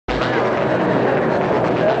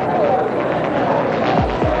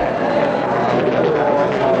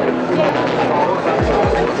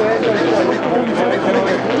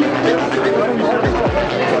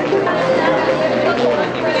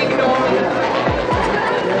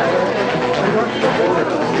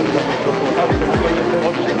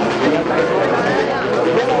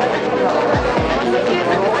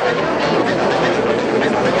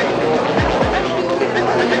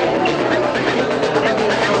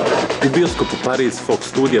U bioskopu Pariz Fox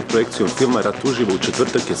studija projekcijom filma Rat uživo u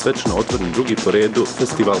četvrtak je svečano otvoren drugi po redu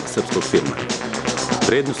festival srpskog filma.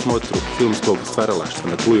 Prednju smotru filmskog stvaralaštva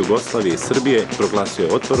na tlu Jugoslavije i Srbije proglasio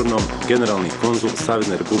je otvorenom generalni konzul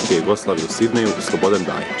Savezne Republike Jugoslavije u Sidneju Slobodan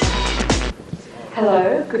Bajić. Hello,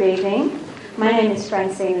 good evening. My name is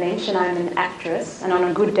Francine Lynch and I'm an actress and on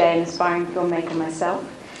a good day an aspiring filmmaker myself.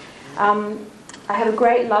 I have a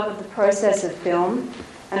great love of the process of film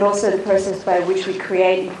and also the process by which we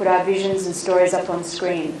create and put our visions and stories up on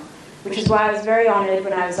screen, which is why I was very honoured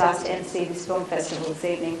when I was asked to MC this film festival this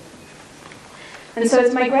evening. And so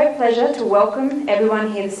it's my great pleasure to welcome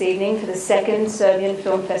everyone here this evening for the second Serbian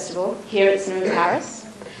Film Festival here at Cinema Paris,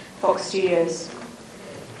 Fox Studios.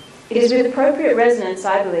 It is with appropriate resonance,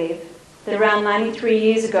 I believe, that around 93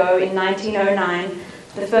 years ago in 1909,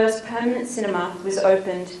 the first permanent cinema was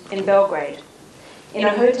opened in Belgrade, in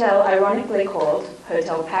a hotel ironically called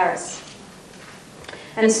Hotel Paris.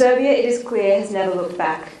 And Serbia, it is clear, has never looked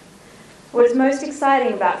back. What is most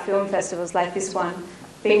exciting about film festivals like this one,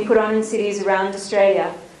 being put on in cities around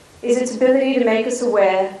Australia, is its ability to make us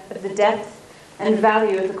aware of the depth and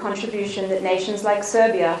value of the contribution that nations like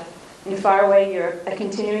Serbia in faraway Europe are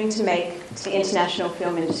continuing to make to the international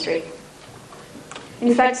film industry.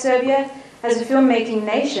 In fact, Serbia, as a filmmaking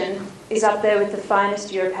nation, is up there with the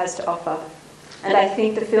finest Europe has to offer. And I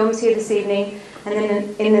think the films here this evening and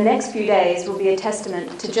then in the next few days will be a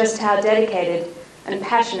testament to just how dedicated and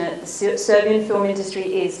passionate the Serbian film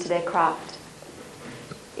industry is to their craft.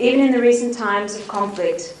 Even in the recent times of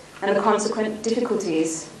conflict and the consequent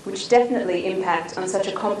difficulties, which definitely impact on such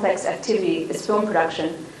a complex activity as film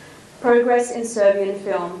production, progress in Serbian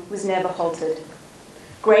film was never halted.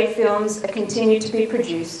 Great films are continued to be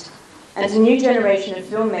produced, and a new generation of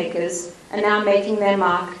filmmakers are now making their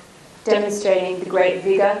mark, demonstrating the great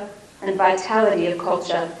vigour and vitality of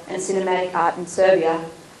culture and cinematic art in Serbia,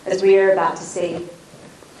 as we are about to see.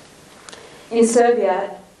 In Serbia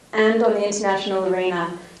and on the international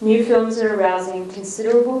arena, new films are arousing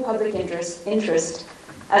considerable public interest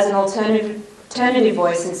as an alternative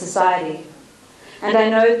voice in society. And I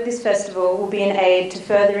know that this festival will be an aid to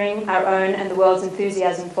furthering our own and the world's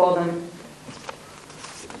enthusiasm for them.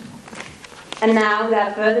 And now,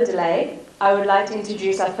 without further delay, I would like to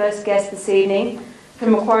introduce our first guest this evening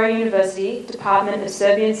from Macquarie University, Department of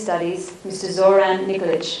Serbian Studies, Mr. Zoran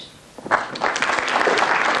Nikolic.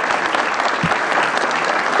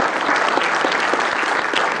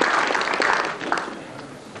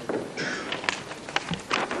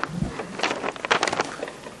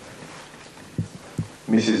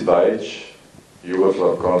 Mrs. Bajic,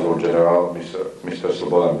 Yugoslav Consul General Mr.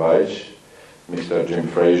 Slobodan Bajic, Mr. Jim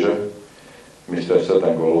Frazier, Mr.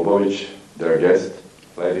 Srdan Golubovic, dear guests,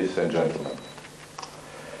 ladies and gentlemen.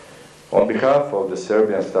 On behalf of the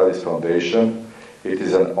Serbian Studies Foundation, it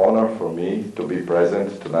is an honor for me to be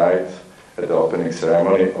present tonight at the opening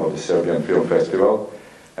ceremony of the Serbian Film Festival,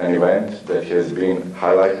 an event that has been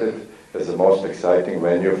highlighted as the most exciting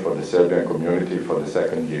venue for the Serbian community for the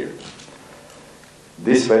second year.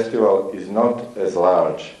 This festival is not as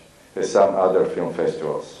large as some other film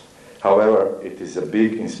festivals. However, it is a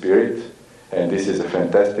big in spirit, and this is a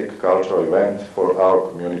fantastic cultural event for our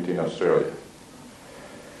community in Australia.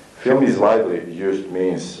 Film is widely used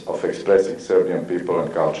means of expressing Serbian people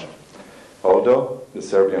and culture. Although the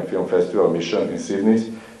Serbian Film Festival mission in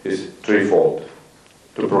Sydney is threefold: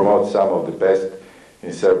 to promote some of the best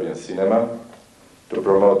in Serbian cinema, to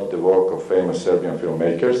promote the work of famous Serbian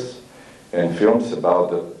filmmakers, and films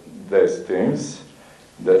about these themes,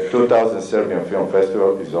 the 2000 Serbian Film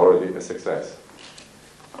Festival is already a success.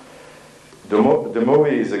 The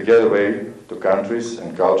movie is a gateway to countries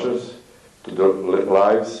and cultures, to the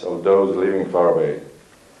lives of those living far away.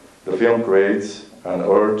 The film creates an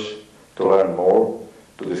urge to learn more,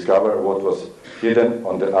 to discover what was hidden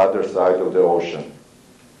on the other side of the ocean.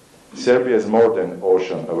 Serbia is more than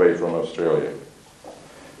ocean away from Australia,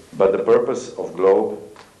 but the purpose of Globe,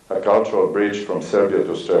 a cultural bridge from Serbia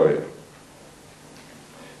to Australia.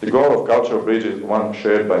 The goal of cultural bridge is one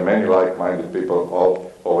shared by many like-minded people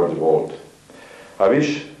all over the world. I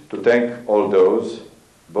wish to thank all those,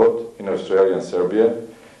 both in Australia and Serbia,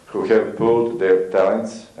 who have pulled their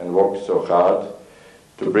talents and worked so hard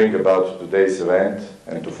to bring about today's event,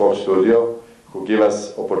 and to Fox Studio, who give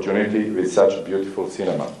us opportunity with such beautiful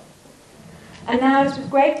cinema. And now it's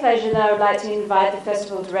with great pleasure that I would like to invite the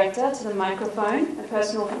festival director to the microphone, a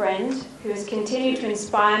personal friend who has continued to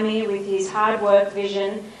inspire me with his hard work,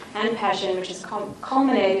 vision and passion, which has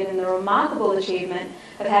culminated in the remarkable achievement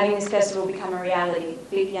of having this festival become a reality.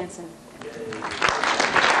 Vic Jensen.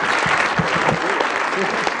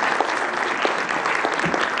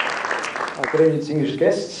 Good evening, distinguished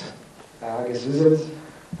guests. I guess visitors.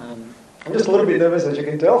 I'm just a little bit nervous, as you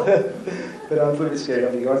can tell, but I'm a little bit scared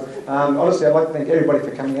of you guys. Honestly, I'd like to thank everybody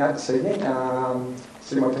for coming out this evening.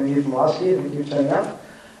 See my team here from last year, thank you for turning up.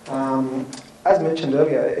 As mentioned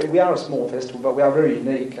earlier, we are a small festival, but we are very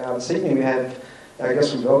unique. This evening we have our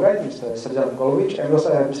guest from Belgrade, Mr. Srđan Golović, and we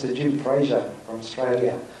also have Mr. Jim Fraser from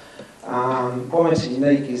Australia. What makes it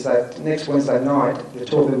unique is that next Wednesday night, the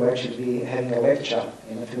two of them will actually be having a lecture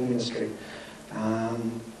in the film industry.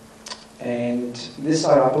 And this,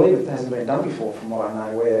 I believe, it hasn't been done before, from what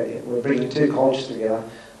I know, where we're bringing two cultures together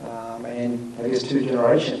and I guess two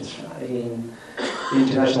generations in the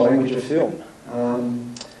international language of film.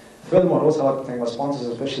 Furthermore, I'd also like to thank my sponsors,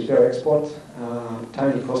 especially Bear Export,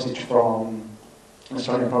 Tony Kostic from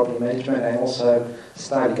Australian Property Management, and also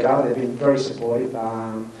Stady Gar. They've been very supportive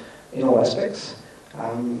in all aspects.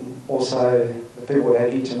 Also, the people we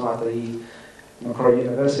have here tonight, the Macquarie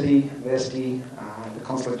University, Vesti, the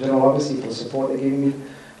Consulate General, obviously, for the support they're giving me.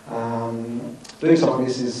 Doing something like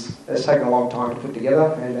this has taken a long time to put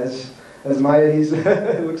together, and as May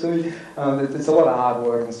looks at me, it's a lot of hard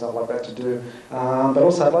work and stuff like that to do. But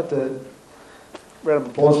also, I'd like to round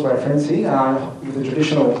of applause for our friends here with the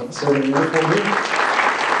traditional serving uniform here.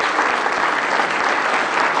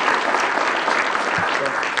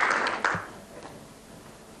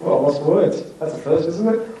 Well, I lost words. That's a first, isn't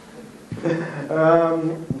it?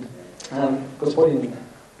 Gospodin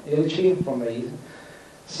Ilici from the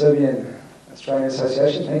Serbian Australian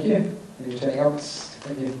Association, thank you. Thank you for turning up.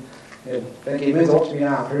 Thank you. Yeah, thank you. It means a lot to me for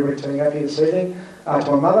everybody turning up here this evening.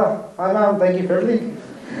 To my mother, hi Mum, thank you for everything.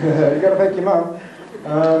 You've got to thank your mum.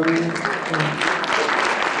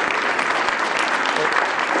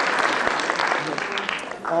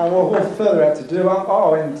 Well, further out to do.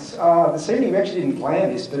 This evening we actually didn't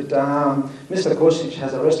plan this, but Mr. Kostic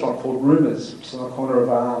has a restaurant called Rumours, which is on the corner of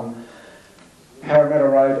Parramatta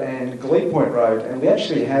Road and Glebe Point Road, and we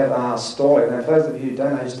actually have Stolly. Now, for those of you who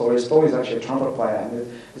don't know Stolly is actually a trumpet player, and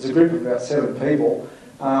there's a group of about 7 people.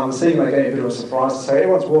 This evening they gave me a bit of a surprise to say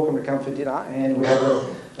everyone's welcome to come for dinner, and we have an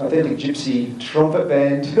authentic gypsy trumpet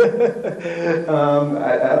band at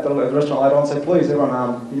the restaurant later on, so please, everyone,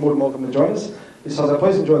 you're more than welcome to join us. So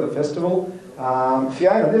please enjoy the festival.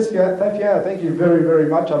 Fiona, thank you very, very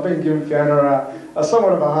much. I've been giving Fiona a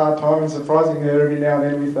somewhat of a hard time and surprising her every now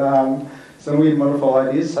and then with some weird, wonderful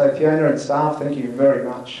ideas. So Fiona and staff, thank you very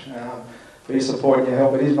much for your support and your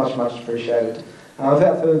help. It is much, much appreciated.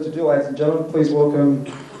 Without further ado, ladies and gentlemen, please welcome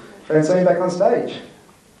Francine back on stage.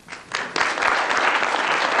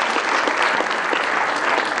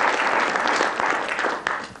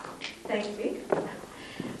 Thank you, Vic.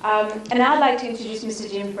 And now I'd like to introduce Mr.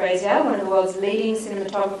 Jim Fraser, one of the world's leading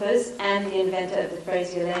cinematographers and the inventor of the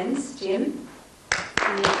Fraser lens. Jim.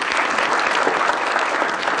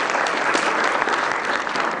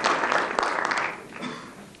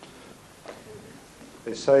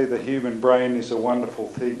 They say the human brain is a wonderful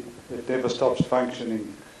thing. It never stops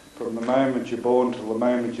functioning from the moment you're born till the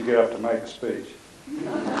moment you get up to make a speech.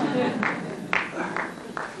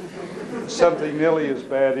 Something nearly as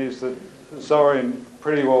bad is that Zorin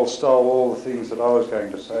pretty well stole all the things that I was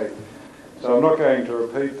going to say. So I'm not going to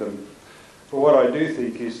repeat them. But what I do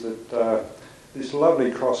think is that this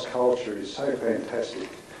lovely cross-culture is so fantastic.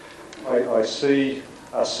 I see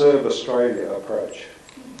a Serb Australia approach.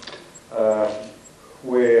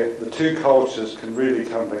 Where the two cultures can really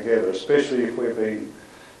come together, especially if we're being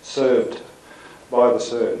served by the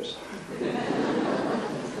Serbs.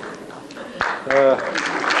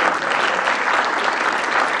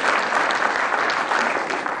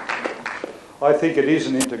 I think it is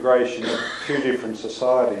an integration of two different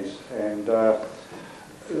societies, and the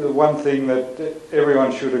one thing that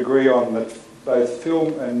everyone should agree on, that both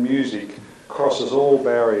film and music crosses all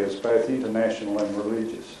barriers, both international and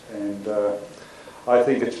religious, and I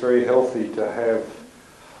think it's very healthy to have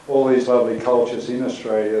all these lovely cultures in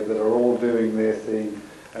Australia that are all doing their thing,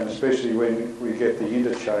 and especially when we get the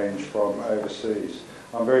interchange from overseas.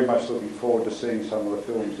 I'm very much looking forward to seeing some of the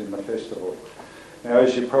films in the festival. Now,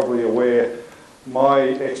 as you're probably aware, my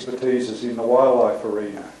expertise is in the wildlife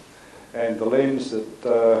arena, and the lens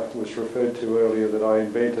that was referred to earlier that I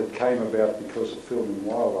invented came about because of filming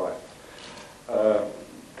wildlife.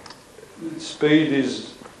 Speed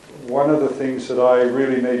is one of the things that I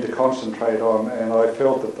really need to concentrate on, and I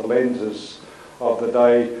felt that the lenses of the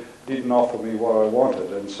day didn't offer me what I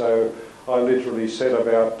wanted, and so I literally set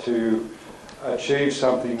about to achieve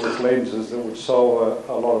something with lenses that would solve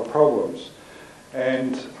a lot of problems.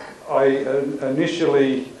 And I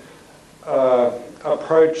initially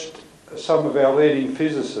approached some of our leading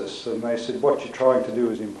physicists, and they said, what you're trying to do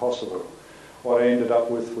is impossible. What I ended up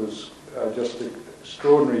with was just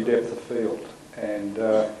extraordinary depth of field, and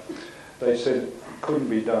they said it couldn't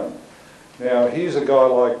be done. Now, here's a guy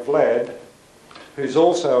like Vlad, who's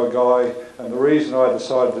also a guy, and the reason I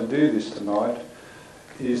decided to do this tonight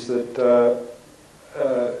is that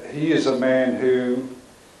he is a man who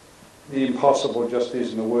the impossible just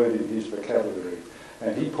isn't a word in his vocabulary.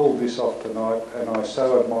 And he pulled this off tonight, and I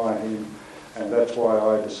so admire him, and that's why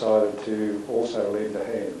I decided to also lend a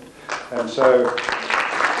hand. And so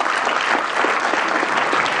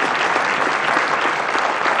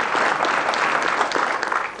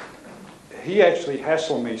he actually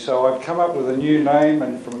hassled me, so I've come up with a new name,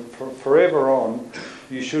 and from forever on,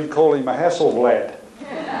 you should call him a Hassle Vlad.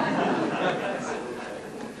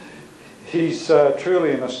 He's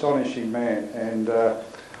truly an astonishing man, and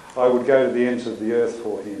I would go to the ends of the earth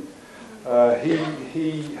for him.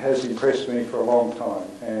 He has impressed me for a long time,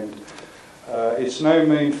 and it's no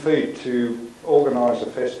mean feat to organise a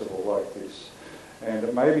festival like this. And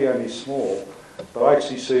it may be only small, but I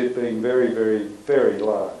actually see it being very, very, very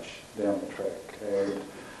large down the track, and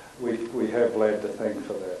we have Vlad to thank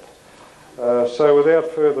for that. So without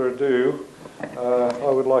further ado, I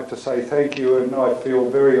would like to say thank you, and I feel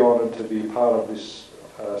very honoured to be part of this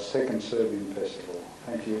second Serbian festival.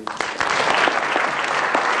 Thank you.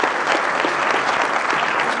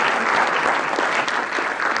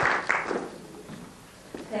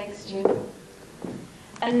 Thanks, Jim.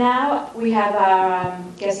 And now we have our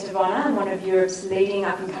guest of honour and one of Europe's leading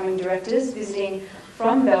up-and-coming directors visiting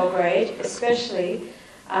from Belgrade, especially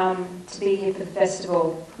to be here for the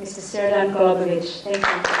festival, Mr. Srdan Golubovic. Thank you.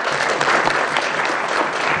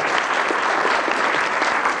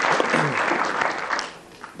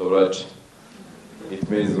 Dobro večer. It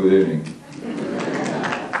means good evening.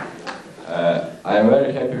 I am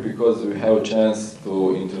very happy because we have a chance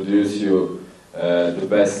to introduce you the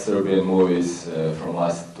best Serbian movies from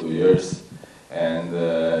last 2 years, and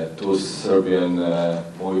 2 Serbian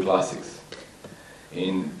movie classics.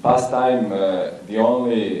 In past time, the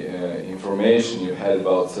only information you had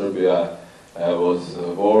about Serbia was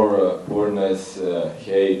war, poorness,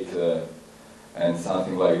 hate, and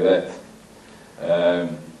something like that.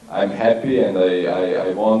 I'm happy, and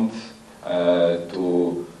I want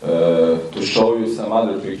to show you some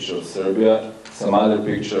other picture of Serbia, some other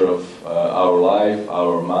picture of our life,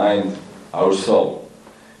 our mind, our soul.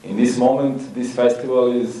 In this moment, this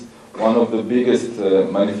festival is one of the biggest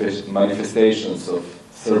manifestations of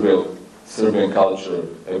Serbian culture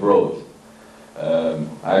abroad.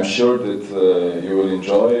 I'm sure that you will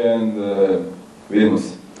enjoy, and vidimo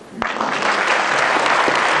se.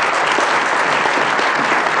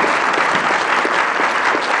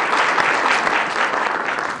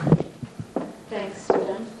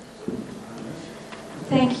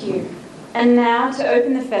 Thank you. And now, to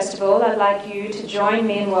open the festival, I'd like you to join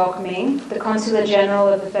me in welcoming the Consular General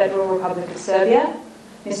of the Federal Republic of Serbia,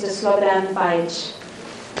 Mr. Slobodan Bajic.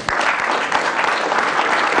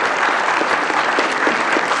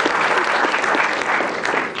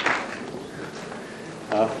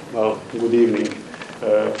 Well, good evening.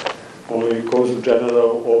 Only Consul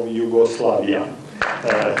General of Yugoslavia.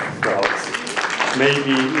 Well,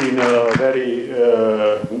 maybe in a very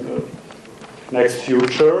next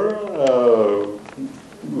future,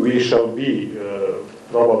 we shall be,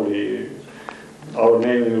 probably, our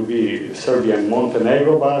name will be Serbia and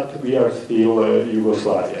Montenegro, but we are still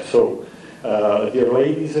Yugoslavia. So, dear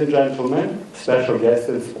ladies and gentlemen, special guests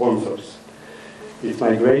and sponsors, it's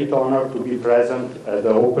my great honor to be present at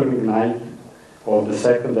the opening night of the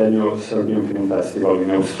 2nd annual Serbian Film Festival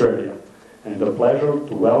in Australia, and a pleasure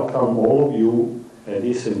to welcome all of you at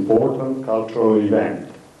this important cultural event.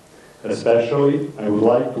 Especially, I would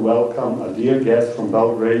like to welcome a dear guest from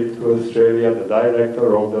Belgrade to Australia, the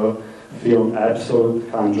director of the film Absolute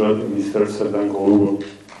 100, Mr. Srdan Golubovic.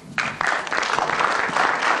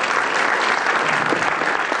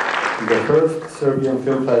 The first Serbian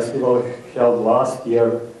Film Festival held last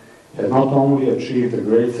year had not only achieved a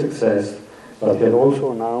great success, but had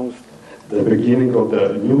also announced the beginning of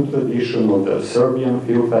the new tradition of the Serbian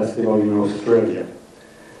Film Festival in Australia.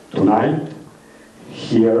 Tonight,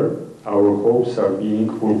 here, our hopes are being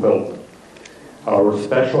fulfilled. Our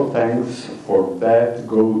special thanks for that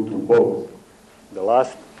go to both the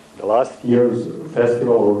last year's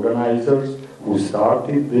festival organizers who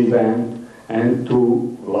started the event, and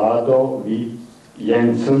to Vlado V.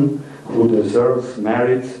 Jensen, who deserves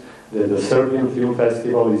merits that the Serbian Film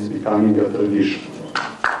Festival is becoming a tradition.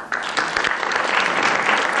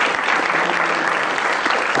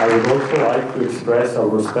 I would also like to express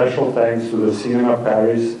our special thanks to the Cinema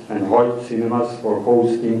Paris and Hoyt Cinemas for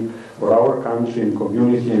hosting for our country and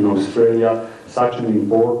community in Australia such an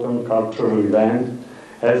important cultural event,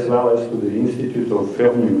 as well as to the Institute of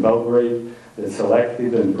Film in Belgrade that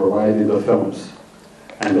selected and provided the films.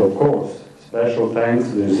 And of course, special thanks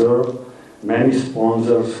deserve many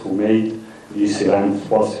sponsors who made this event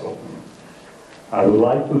possible. I would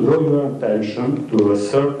like to draw your attention to a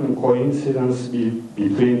certain coincidence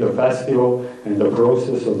between the festival and the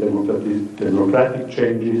process of democratic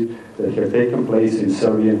changes that have taken place in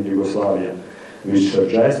Serbia and Yugoslavia, which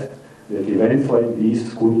suggest that events like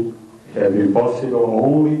these could have been possible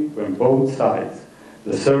only when both sides,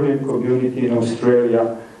 the Serbian community in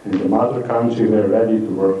Australia and the mother country, were ready to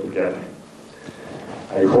work together.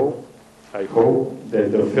 I hope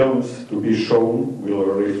that the films to be shown will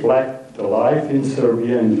reflect the life in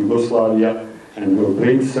Serbia and Yugoslavia and will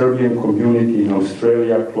bring Serbian community in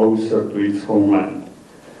Australia closer to its homeland.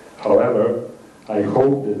 However, I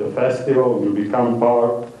hope that the festival will become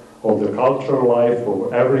part of the cultural life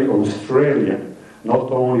of every Australian,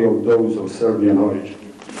 not only of those of Serbian origin.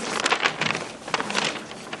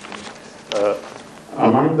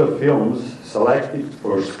 Among the films selected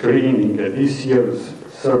for screening at this year's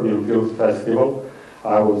Serbian Film Festival,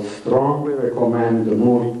 I would strongly recommend the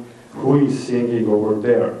movie Who is Singing Over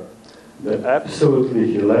There, the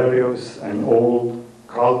absolutely hilarious and old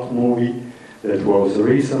cult movie that was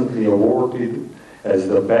recently awarded as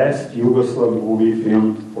the best Yugoslav movie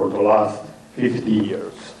film for the last 50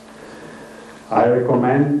 years. I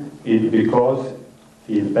recommend it because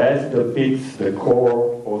it best depicts the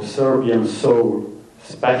core of Serbian soul,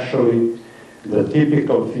 especially the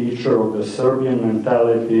typical feature of the Serbian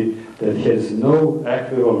mentality that has no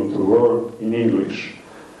equivalent word in English.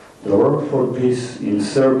 The word for this in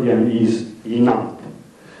Serbian is inat,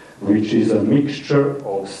 which is a mixture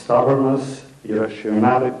of stubbornness,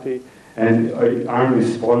 irrationality, and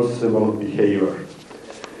unresponsible behavior.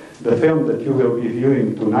 The film that you will be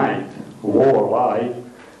viewing tonight, War Live,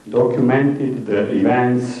 documented the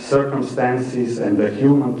events, circumstances, and the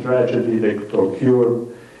human tragedy that occurred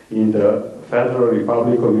in the Federal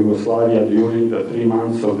Republic of Yugoslavia during the 3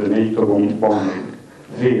 months of the NATO bombing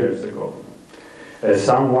 3 years ago. As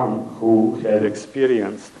someone who had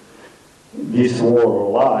experienced this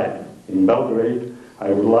war live in Belgrade,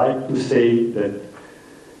 I would like to say that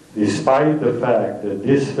despite the fact that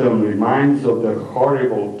this film reminds of the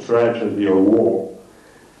horrible tragedy of war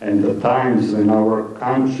and the times when our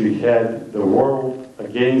country had the world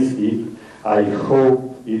against it, I hope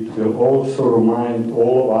it will also remind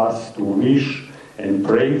all of us to wish and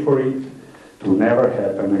pray for it to never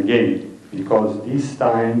happen again, because these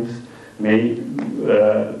times may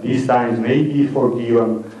be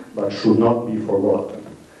forgiven but should not be forgotten.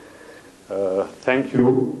 Thank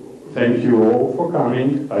you all for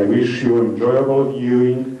coming. I wish you enjoyable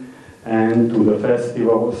viewing and to the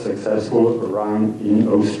festival successful run in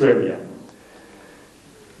Australia.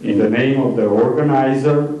 In the name of the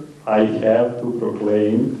organizer, I have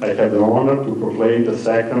the honor to proclaim the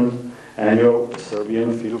 2nd annual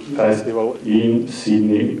Serbian Film Festival in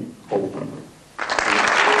Sydney open.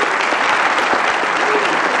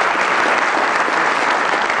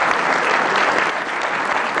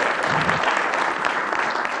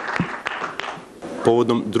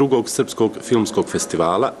 Povodom drugog Srpskog filmskog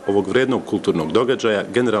festivala, ovog vrednog kulturnog događaja,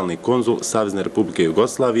 generalni konzul Savezne Republike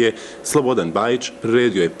Jugoslavije Slobodan Bajić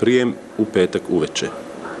priredio je prijem u petak uveče.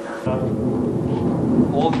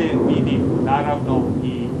 Ovdje vidim naravno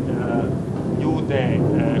i ljude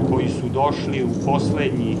koji su došli u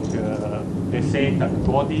posljednjih 10-ak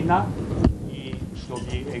godina i što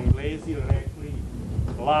bi Englezi rekli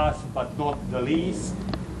last but not the least.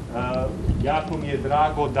 Jako mi je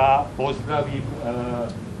drago da pozdravim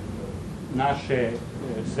naše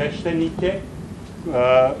sveštenike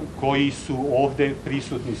koji su ovdje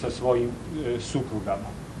prisutni sa svojim suprugama.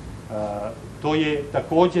 To je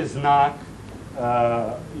također znak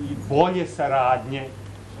bolje saradnje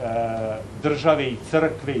države i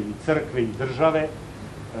crkve ili crkve i države.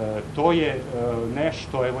 To je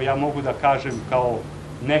nešto, evo ja mogu da kažem kao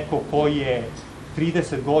neko koji je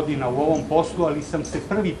 30 godina u ovom poslu, ali sam se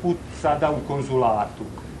prvi put sada u konzulatu.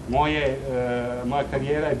 Moja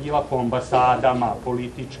karijera je bila po ambasadama,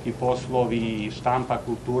 politički poslovi, štampa,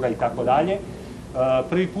 kultura i tako dalje.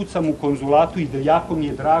 Prvi put sam u konzulatu i jako mi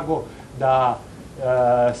je drago da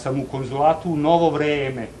sam u konzulatu u novo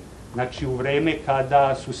vreme, znači u vreme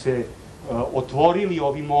kada su se otvorili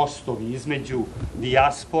ovi mostovi između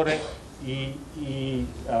dijaspore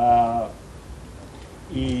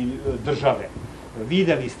i države.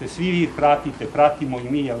 Videli ste, svi vi pratite, pratimo i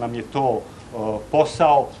mi, jer nam je to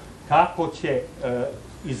posao, kako će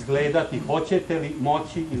izgledati, hoćete li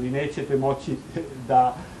moći ili nećete moći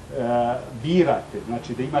da birate,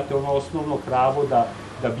 znači da imate ono osnovno pravo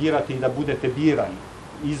da birate i da budete birani,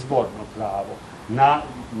 izborno pravo.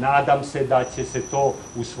 Nadam se da će se to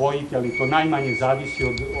usvojiti, ali to najmanje zavisi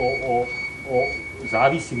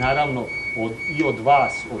zavisi naravno i od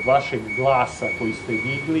vas, od vašeg glasa koji ste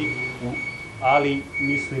digli, ali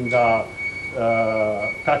mislim da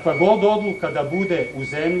kakva god odluka da bude u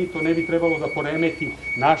zemlji, to ne bi trebalo da poremeti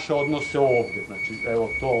naše odnose ovde. Znači, evo,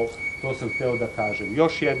 to sam hteo da kažem.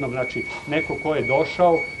 Još jednom, znači, neko ko je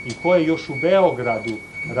došao i ko je još u Beogradu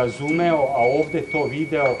razumeo, a ovde to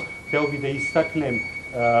video, hteo bi da istaknem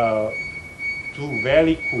tu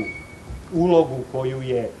veliku ulogu koju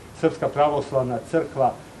je Srpska pravoslavna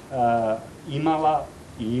crkva imala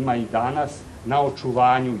i ima i danas na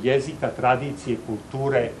očuvanju jezika, tradicije,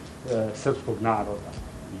 kulture srpskog naroda.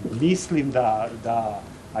 Mislim da,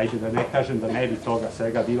 ajde da ne kažem da ne bi toga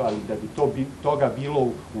svega bilo, ali da bi toga bilo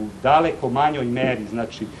u daleko manjoj meri,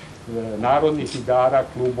 znači narodnih igara,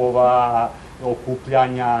 klubova,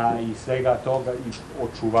 okupljanja i svega toga, i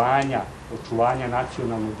očuvanja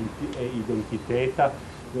nacionalnog identiteta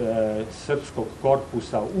srpskog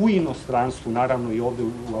korpusa u inostranstvu, naravno i ovde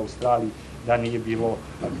u Australiji, da nije bilo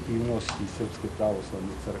aktivnosti Srpske pravoslavne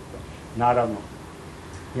crkve. Naravno,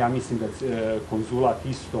 ja mislim da konzulat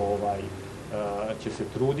isto će se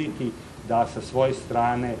truditi da sa svoje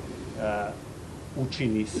strane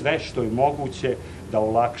učini sve što je moguće da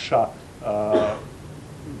olakša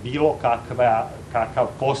bilo kakav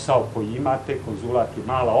posao koji imate. Konzulat je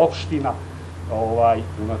mala opština,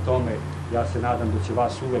 prema tome ja se nadam da će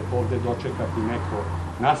vas uvek ovde dočekati neko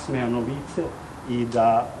nasmejano lice i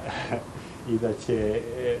da će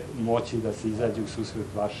moći da se izađe u susret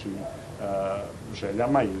vašim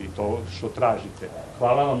željama ili to što tražite.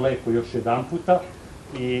 Hvala vam lepo još jedan puta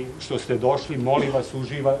i što ste došli, molim vas,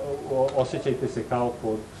 osjećajte se kao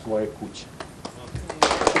kod svoje kuće.